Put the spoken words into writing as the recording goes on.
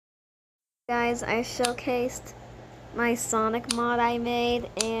Guys, I showcased my Sonic mod I made,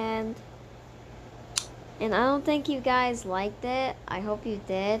 and I don't think you guys liked it. I hope you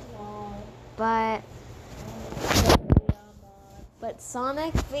did. But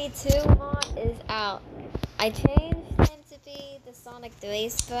Sonic V2 mod is out. I changed him to be the Sonic 3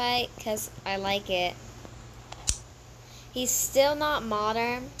 sprite because I like it. He's still not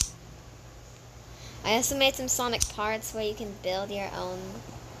modern. I also made some Sonic parts where you can build your own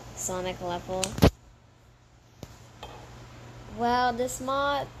Sonic level. Well, this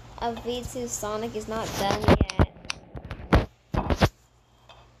mod of V2 Sonic is not done yet.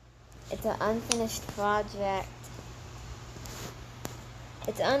 It's an unfinished project.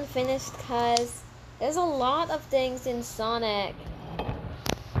 It's unfinished because there's a lot of things in Sonic,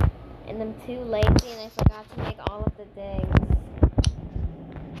 and I'm too lazy and I forgot to make all of the things.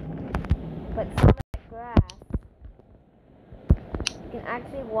 But Sonic Grass, you can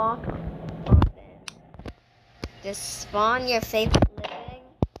actually walk on it. Just spawn your favorite living.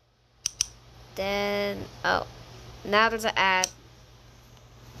 Then, oh, now there's an ad.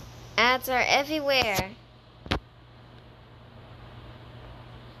 Ads are everywhere.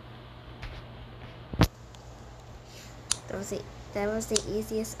 That was the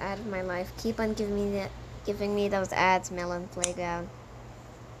easiest ad of my life. Keep on giving me those ads, Melon Playground.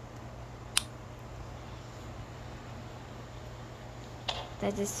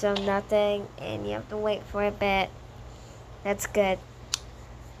 That just show nothing, and you have to wait for a bit. That's good.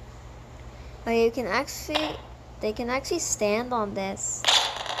 But they can actually stand on this.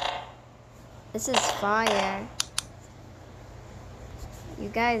 This is fire. You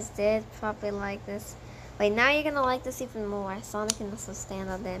guys did probably like this. Wait, now you're gonna like this even more. Sonic can also stand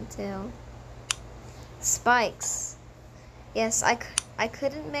on them too. Spikes. Yes, I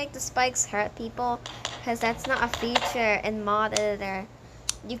couldn't make the spikes hurt people because that's not a feature in Mod Editor.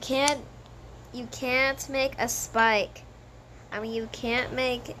 You can't make a spike. I mean, you can't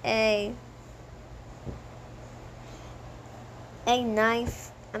make a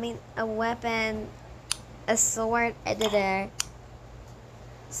knife. I mean, a weapon, a sword editor.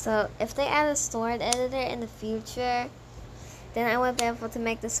 So if they add a sword editor in the future, then I won't be able to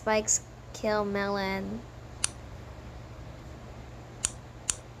make the spikes kill Melon.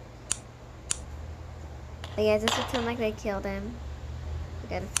 But yeah, just pretend like they killed him. You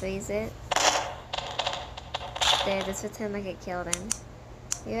gotta freeze it. There, just pretend like it killed him.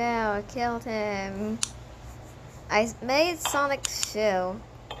 Yeah, I killed him. I made Sonic's shoe.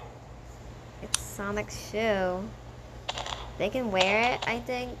 It's Sonic's shoe. They can wear it, I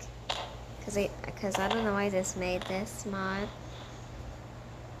think, because I don't know why I just made this mod.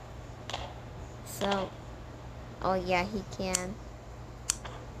 So, oh yeah, he can.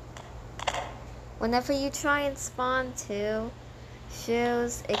 Whenever you try and spawn two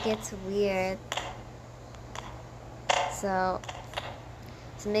shoes, it gets weird. So,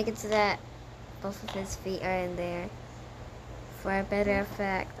 to make it so that both of his feet are in there, for a better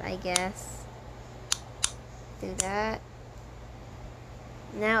effect, I guess. Do that.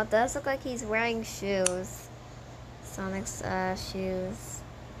 Now, it does look like he's wearing shoes. Sonic's shoes.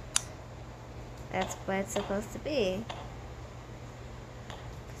 That's what it's supposed to be.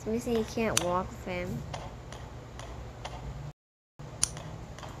 Let me see, you can't walk with him.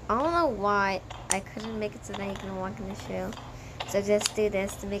 I don't know why I couldn't make it so that he can walk in the shoe. So just do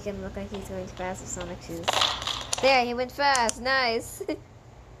this to make him look like he's going fast with Sonic shoes. There, he went fast. Nice.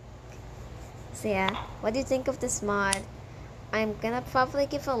 So yeah, what do you think of this mod? I'm gonna probably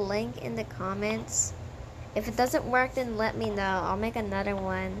give a link in the comments. If it doesn't work, then let me know. I'll make another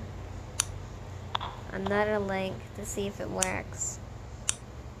one. Another link to see if it works.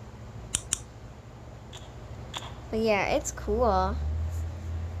 But yeah, it's cool.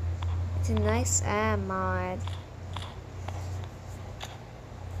 It's a nice mod.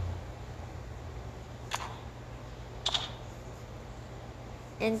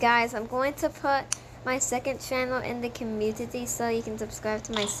 And guys, I'm going to put my second channel in the community so you can subscribe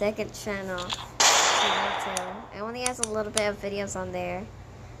to my second channel. It only has a little bit of videos on there.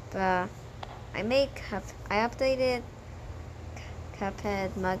 But I updated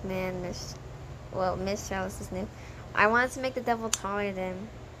Cuphead, Mugman, Miss Chalice is new. I wanted to make the devil taller than.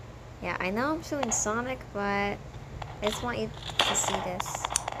 Yeah, I know I'm showing Sonic, but I just want you to see this.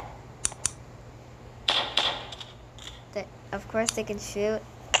 Of course they can shoot,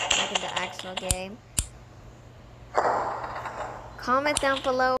 like in the actual game. Comment down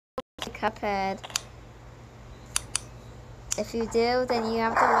below Cuphead. If you do, then you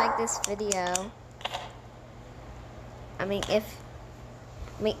have to like this video. I mean, if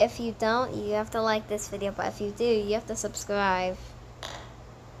you don't, you have to like this video, but if you do, you have to subscribe.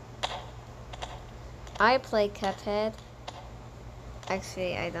 I play Cuphead.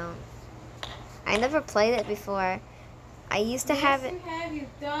 Actually, I don't. I never played it before. I used to have it. You have, you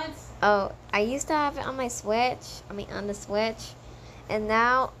dunce. Oh, I used to have it on my Switch. I mean, on the Switch, and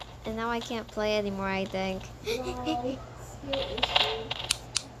now I can't play anymore. I think. Right.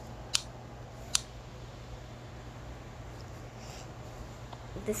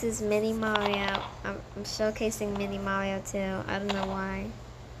 This is Mini Mario. I'm showcasing Mini Mario too. I don't know why.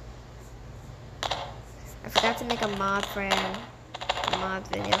 I forgot to make a mod for him. A mod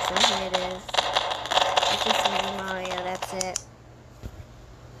video, so here it is. It's just Mini Mario, that's it.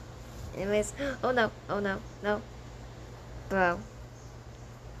 Anyways, oh no, no. Bro.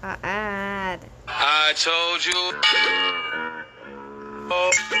 Ad. I told you.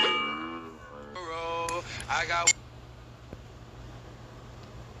 I got.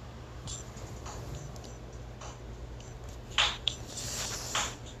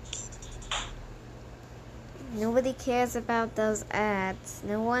 Nobody cares about those ads.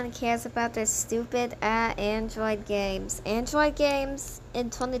 No one cares about their stupid Android games. Android games in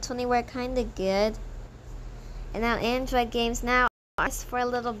 2020 were kind of good. And now Android games now are for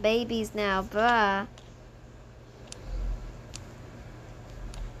little babies now, bruh.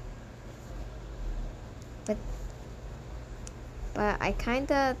 But I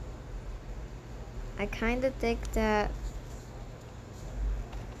kinda think that,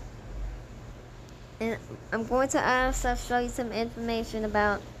 and I'm going to also show you some information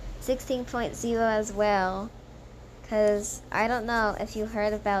about 16.0 as well, because I don't know if you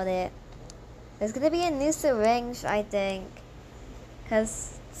heard about it. There's going to be a new syringe, I think,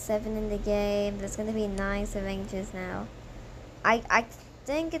 because 7 in the game, there's going to be 9 syringes now. I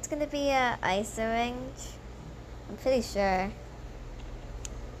think it's going to be a ice syringe, I'm pretty sure,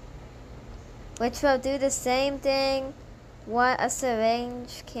 which will do the same thing what a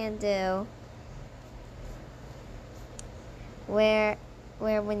syringe can do. Where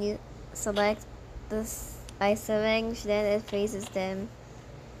when you select this ice syringe, then it freezes them.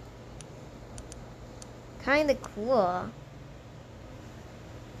 Kinda cool.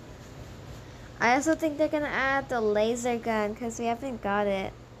 I also think they're gonna add the laser gun, because we haven't got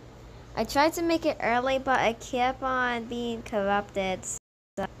it. I tried to make it early, but I kept on being corrupted,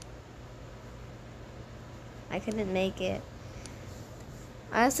 so I couldn't make it.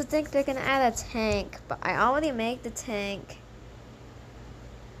 I also think they're gonna add a tank, but I already made the tank.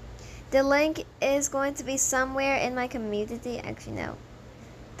 The link is going to be somewhere in my community. Actually, no.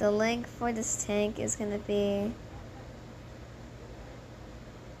 The link for this tank is going to be...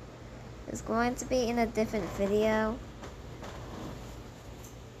 It's going to be in a different video.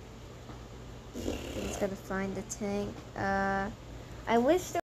 I'm just going to find the tank. I wish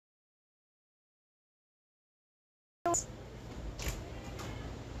there was...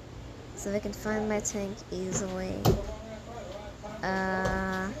 So I can find my tank easily.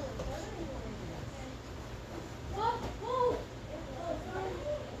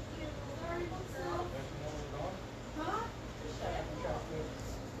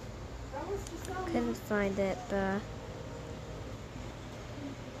 Couldn't find it, but...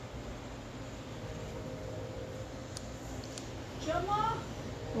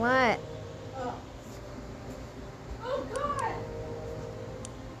 What? Oh God!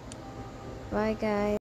 Bye, guys.